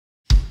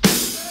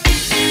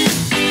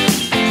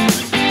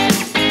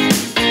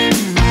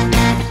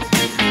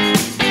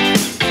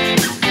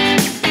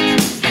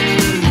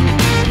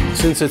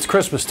since it's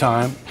Christmas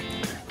time,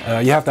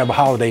 you have to have a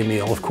holiday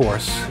meal, of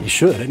course. You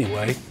should,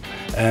 anyway.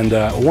 And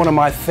one of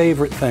my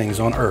favorite things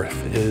on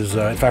earth is,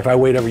 in fact, I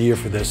wait every year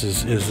for this,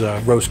 is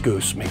roast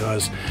goose,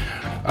 because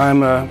I'm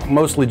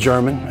mostly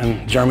German,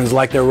 and Germans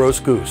like their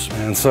roast goose.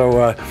 And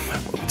so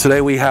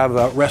today we have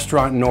a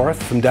Restaurant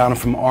North down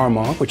from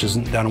Armonk, which is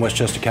down in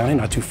Westchester County,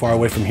 not too far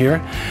away from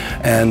here.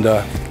 And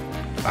I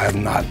have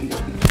not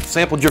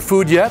sampled your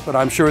food yet, but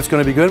I'm sure it's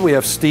going to be good. We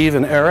have Steve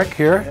and Eric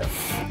here.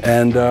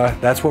 And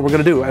that's what we're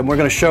going to do. And we're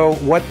going to show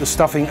what the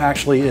stuffing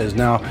actually is.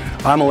 Now,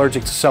 I'm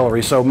allergic to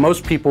celery, so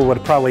most people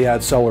would probably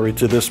add celery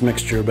to this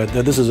mixture, but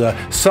this is a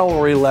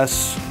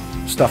celery-less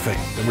stuffing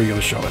that we're going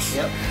to show us.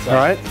 Yep. All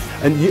right?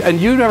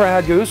 And you never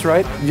had goose,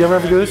 right? Did you ever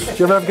have a goose? Did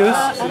you ever have goose?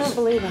 I don't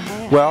believe I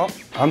have. Well,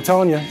 I'm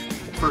telling you,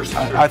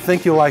 I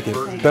think you'll like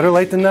it. Better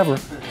late than never.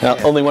 Now,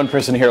 only one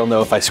person here will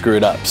know if I screw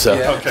it up, so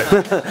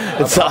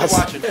it's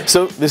awesome.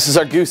 So this is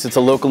our goose. It's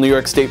a local New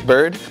York State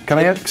bird. Can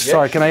I ask,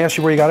 sorry, can I ask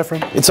you where you got it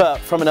from? It's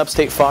from an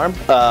upstate farm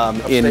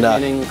in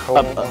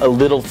a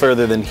little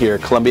further than here,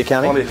 Columbia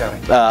County.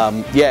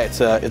 Yeah,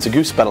 it's a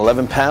goose about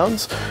 11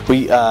 pounds.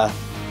 We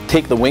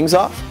take the wings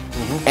off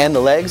and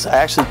the legs. I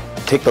actually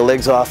take the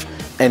legs off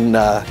and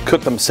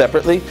cook them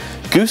separately.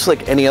 Goose,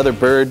 like any other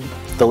bird,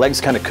 the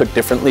legs kind of cook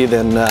differently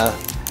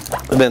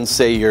than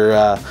say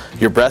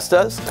your breast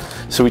does.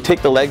 So we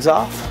take the legs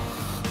off.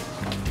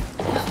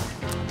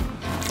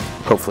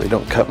 Hopefully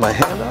don't cut my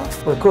hand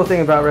off. Well, the cool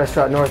thing about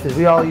Restaurant North is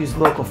we all use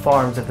local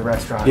farms at the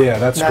restaurant. Yeah,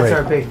 that's great. That's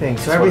our big thing.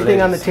 So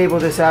everything on the table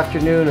this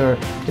afternoon or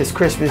this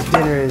Christmas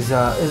dinner is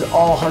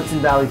all Hudson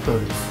Valley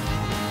produce.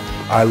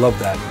 I love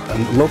that.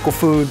 And local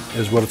food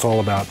is what it's all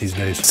about these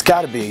days. It's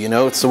got to be, you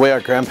know, it's the way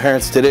our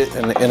grandparents did it,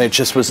 and it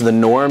just was the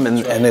norm,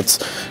 and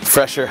it's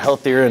fresher,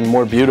 healthier, and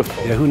more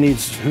beautiful. Yeah, who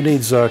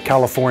needs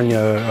California,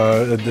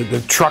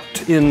 the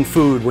trucked-in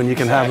food when you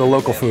can have the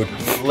local food?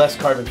 Less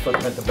carbon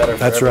footprint, the better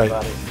for everybody.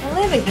 That's right. I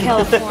live in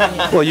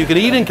California. Well, you can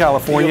eat in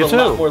California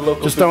too.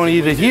 Just don't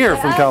eat it here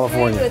from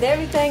California. I agree with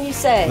everything you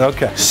say.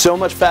 Okay. So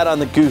much fat on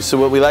the goose, so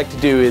what we like to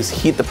do is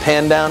heat the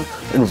pan down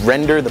and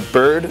render the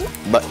bird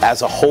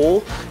as a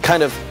whole,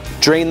 kind of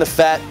drain the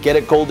fat, get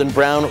it golden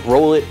brown,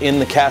 roll it in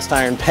the cast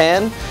iron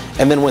pan,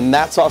 and then when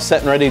that's all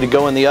set and ready to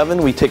go in the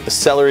oven, we take the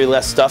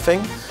celery-less stuffing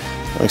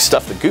and we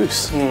stuff the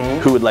goose.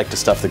 Who would like to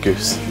stuff the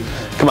goose?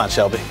 Come on,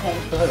 Shelby.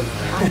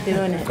 I'm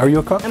doing it. Are you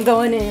a cook? I'm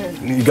going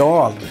in. You go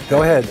on.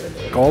 Go ahead.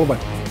 Go all the way.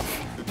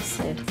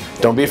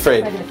 Don't be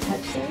afraid. Am I going to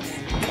touch this?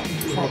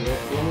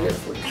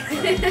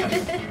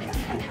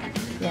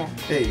 Yeah.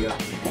 There you go.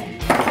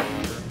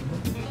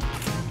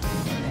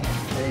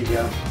 There you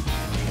go.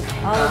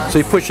 So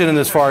you push it in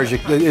as far as you,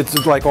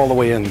 it's like all the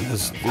way in.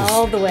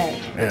 All the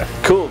way. Yeah.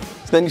 Cool.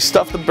 So then you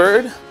stuff the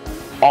bird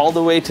all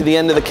the way to the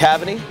end of the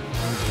cavity,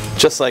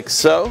 just like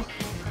so.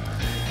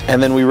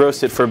 And then we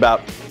roast it for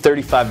about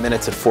 35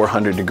 minutes at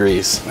 400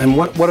 degrees. And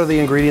what are the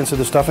ingredients of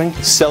the stuffing?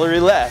 Celery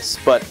less,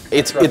 but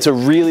it's a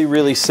really,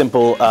 really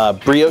simple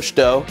brioche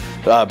dough,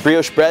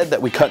 brioche bread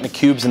that we cut into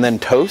cubes and then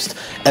toast.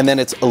 And then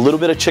it's a little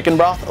bit of chicken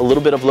broth, a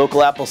little bit of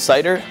local apple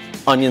cider,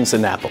 onions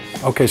and apple.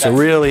 Okay, so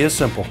really is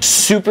simple.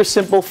 Super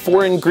simple,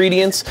 4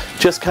 ingredients,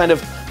 just kind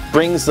of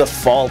brings the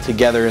fall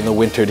together and the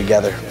winter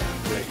together.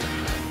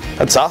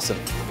 That's awesome.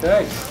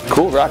 Thanks.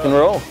 Cool, rock and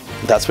roll.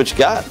 That's what you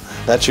got.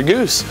 That's your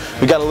goose.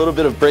 We got a little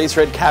bit of braised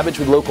red cabbage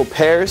with local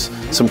pears,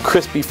 some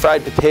crispy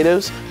fried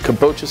potatoes,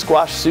 kabocha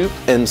squash soup,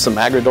 and some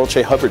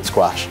agrodolce Hubbard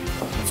squash.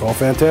 It's all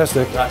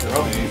fantastic.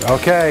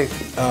 Okay,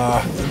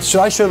 should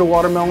I show the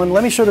watermelon?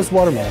 Let me show this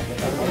watermelon.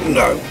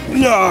 No,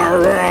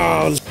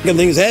 this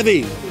thing's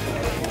heavy.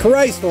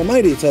 Christ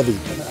almighty, it's heavy.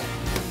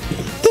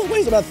 This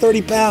weighs about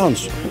 30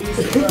 pounds.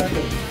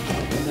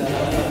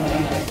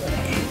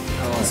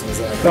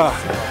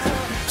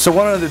 So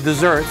one of the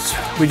desserts,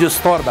 we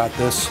just thought about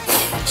this.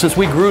 Since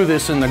we grew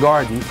this in the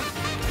garden,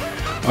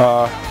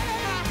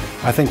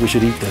 I think we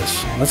should eat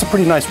this. That's a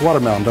pretty nice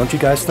watermelon, don't you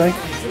guys think?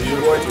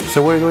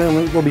 So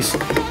we'll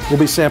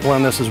be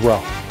sampling this as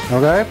well.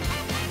 Okay?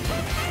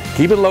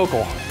 Keep it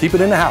local. Keep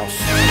it in the house.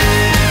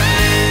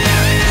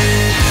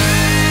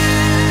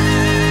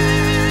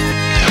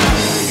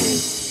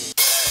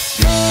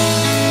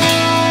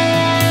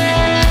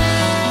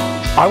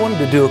 I wanted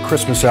to do a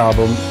Christmas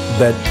album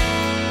that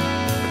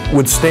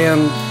would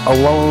stand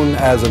alone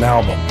as an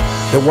album.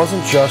 It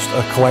wasn't just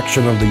a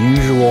collection of the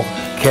usual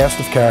cast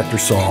of character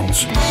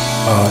songs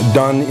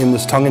done in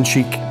this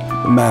tongue-in-cheek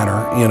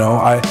manner. You know,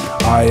 I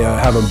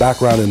have a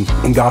background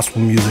in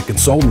gospel music and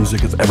soul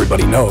music, as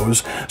everybody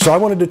knows, so I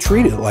wanted to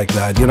treat it like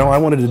that. You know, I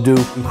wanted to do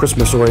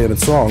Christmas-oriented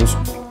songs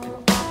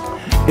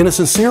in a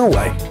sincere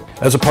way,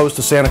 as opposed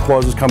to Santa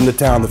Claus is Coming to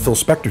Town, the Phil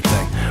Spector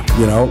thing,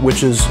 you know,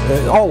 which is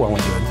all well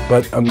and good.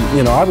 But,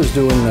 you know, I was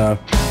doing,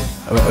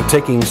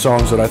 taking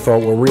songs that I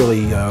thought were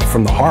really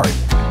from the heart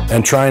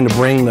and trying to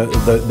bring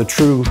the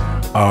true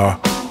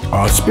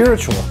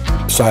spiritual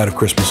side of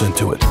Christmas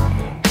into it.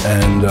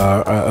 And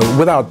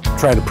without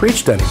trying to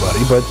preach to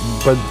anybody, but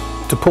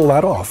to pull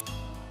that off.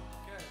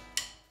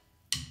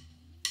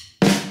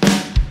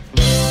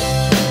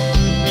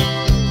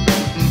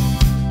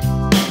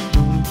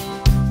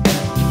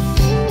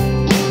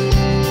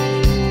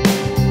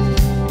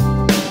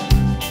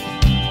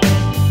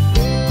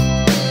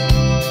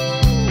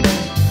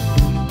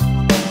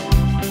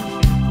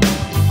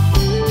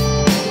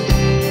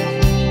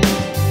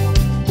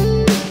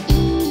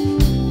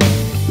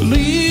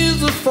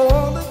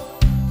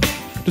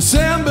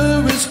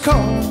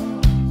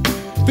 come.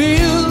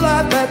 Feels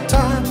like that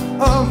time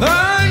of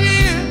the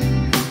year.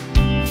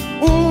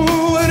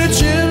 Ooh, and a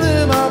chill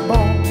in my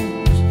bones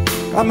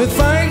got me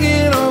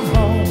thinking of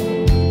home.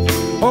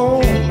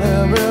 Oh,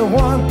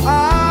 everyone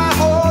I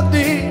hold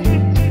dear.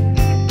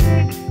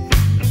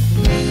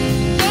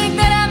 Think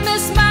that I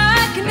miss my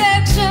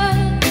connection,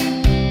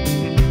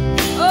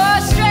 or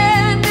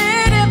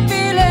stranded and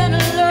feeling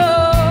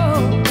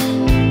alone.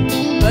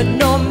 But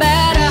no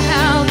matter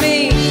how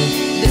mean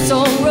this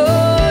old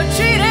road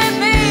treated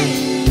me,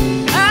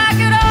 I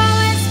could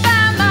always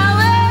find my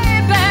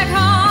way back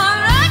home.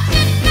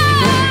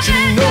 Don't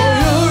you know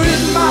you're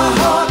in my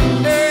heart,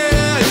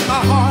 yeah, in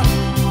my heart,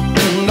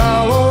 and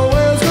I'll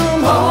always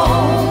come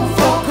home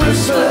for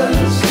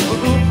Christmas.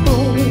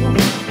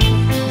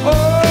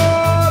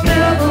 Oh,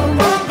 never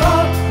run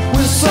apart.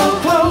 We're so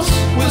close,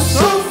 we're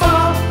so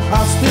far. I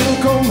still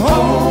come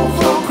home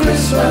for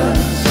Christmas.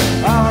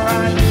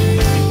 Alright,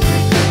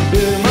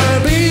 it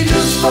might be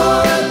just for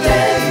a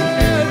day,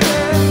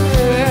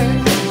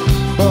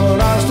 but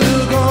I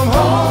still come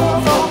home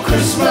for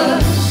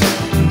Christmas.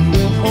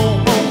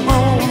 Oh, oh,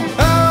 oh. I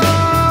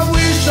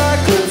wish I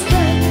could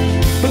stay,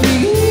 but the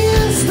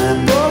years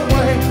slip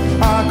away.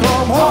 I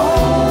come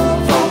home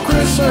for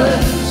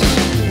Christmas,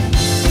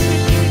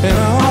 and I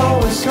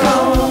always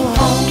come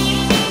home.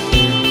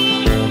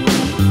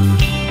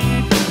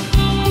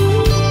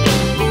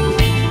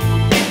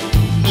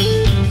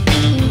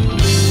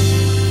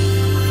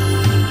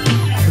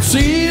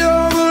 See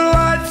all the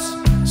lights,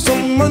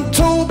 someone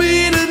told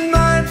me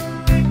tonight,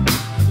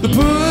 to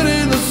put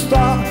in a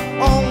star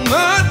on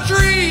the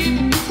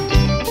tree.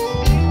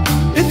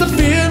 It's a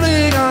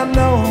feeling I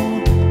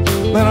know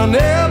that I'll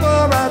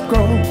never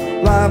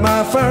outgrow, like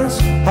my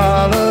first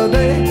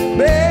holiday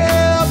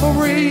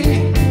memory.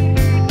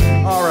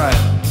 All right.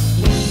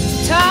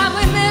 Time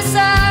we miss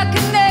our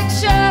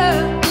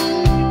connection,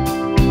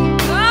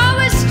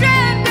 always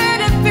stranded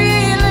and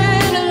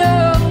feeling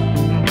alone.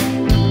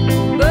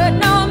 But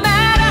no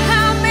matter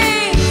how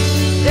mean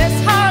this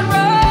hard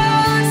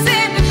road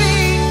seemed to be,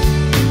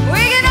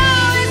 we can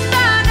always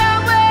find our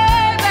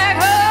way back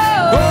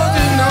home. Don't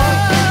you know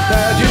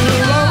that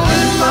you're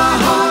always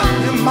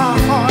in my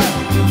heart,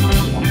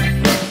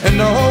 and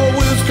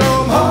always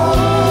come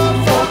home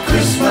for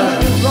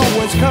Christmas.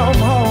 Always come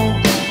home.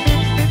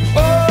 Oh,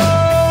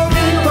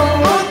 we don't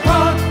run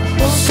apart,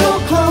 we're so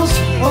close,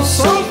 or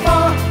so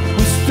far.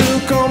 We still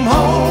come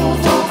home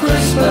for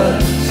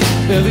Christmas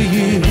every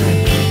year.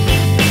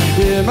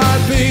 It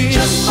might be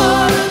just for a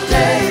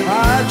day,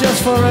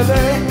 just for a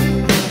day,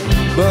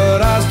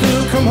 but I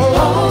still come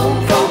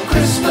home for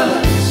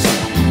Christmas,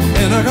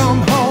 and I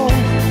come home.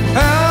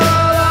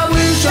 And I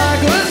wish I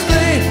could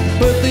stay,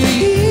 but the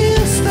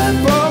years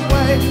slip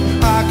away.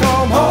 I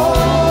come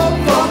home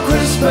for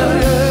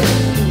Christmas.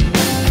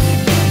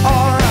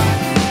 All right.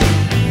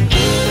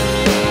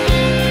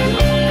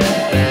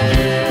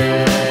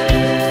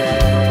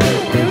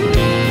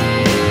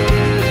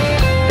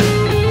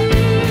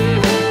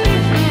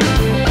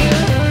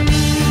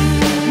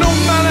 No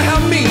matter how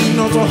mean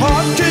or so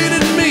hard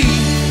treated me,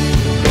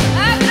 I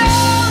could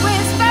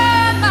always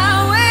find my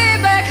way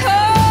back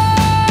home.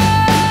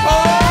 oh,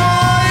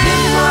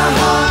 in my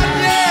heart,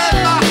 yeah,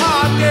 my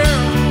heart, girl.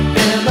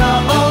 And I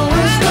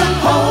always come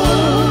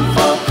home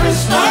for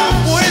Christmas.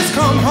 Always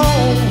come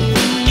home.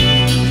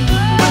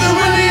 Whether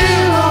we're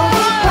near or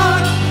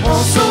apart, or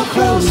so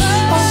close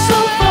or so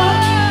far,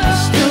 I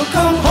still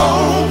come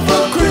home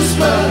for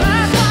Christmas. I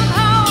come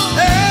home.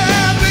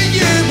 Every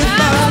year it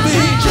might be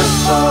just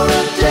for a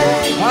day,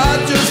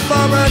 just for a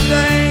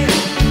day,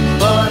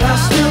 but I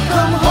still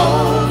come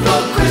home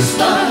for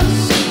Christmas.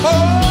 Oh, oh,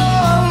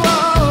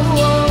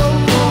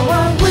 oh, oh, I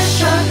wish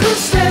I could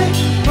stay,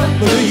 but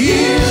the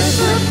years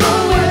slip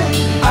away.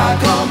 I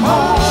come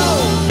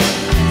home,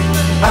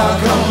 I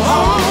come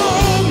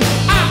home,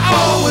 I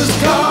always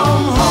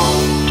come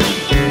home,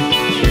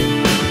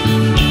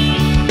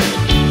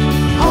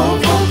 home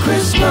for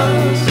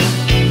Christmas.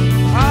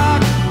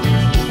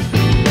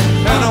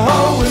 And I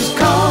always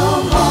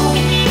come home.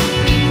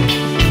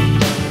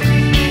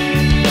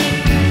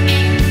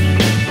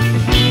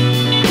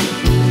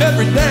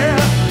 Every day.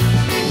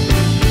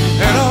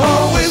 And I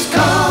always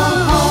come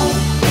home.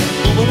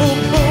 Boom, boom,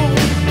 boom.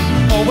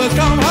 Always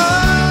come home.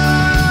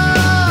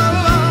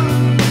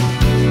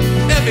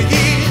 Every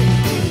year.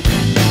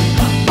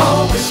 I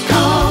always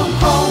come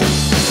home.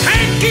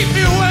 Can't keep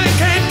me away,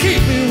 can't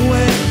keep me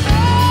away. Oh,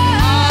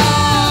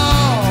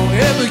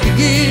 every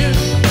year.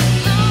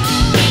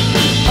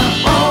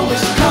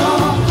 Always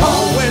come home.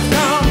 Always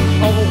come,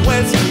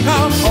 always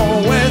come,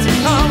 always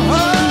come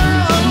home.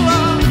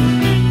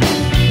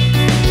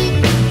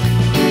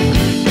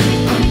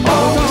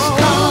 Always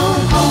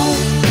come home.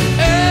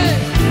 Hey.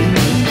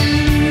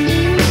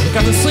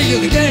 Gotta see you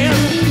again.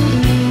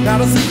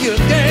 Gotta see you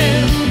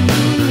again.